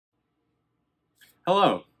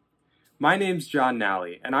Hello, my name's John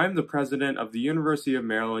Nally, and I'm the president of the University of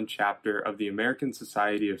Maryland chapter of the American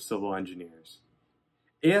Society of Civil Engineers.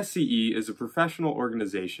 ASCE is a professional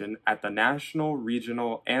organization at the national,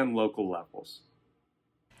 regional, and local levels.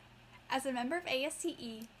 As a member of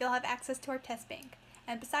ASCE, you'll have access to our test bank,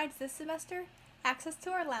 and besides this semester, access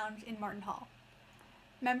to our lounge in Martin Hall.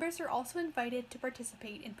 Members are also invited to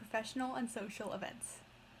participate in professional and social events.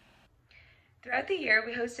 Throughout the year,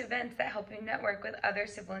 we host events that help you network with other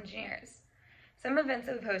civil engineers. Some events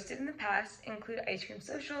that we've hosted in the past include ice cream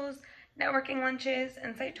socials, networking lunches,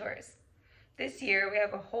 and site tours. This year, we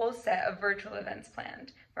have a whole set of virtual events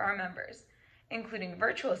planned for our members, including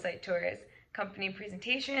virtual site tours, company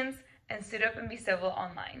presentations, and Suit Up and Be Civil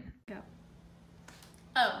online.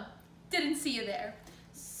 Oh, didn't see you there.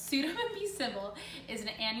 Suit Up and Be Civil is an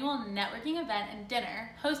annual networking event and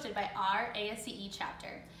dinner hosted by our ASCE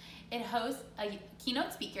chapter. It hosts a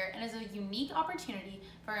keynote speaker and is a unique opportunity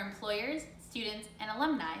for employers, students, and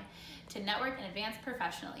alumni to network and advance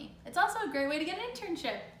professionally. It's also a great way to get an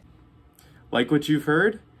internship. Like what you've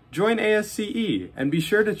heard? Join ASCE and be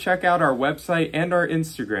sure to check out our website and our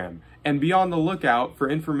Instagram, and be on the lookout for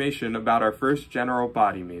information about our first general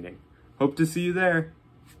body meeting. Hope to see you there.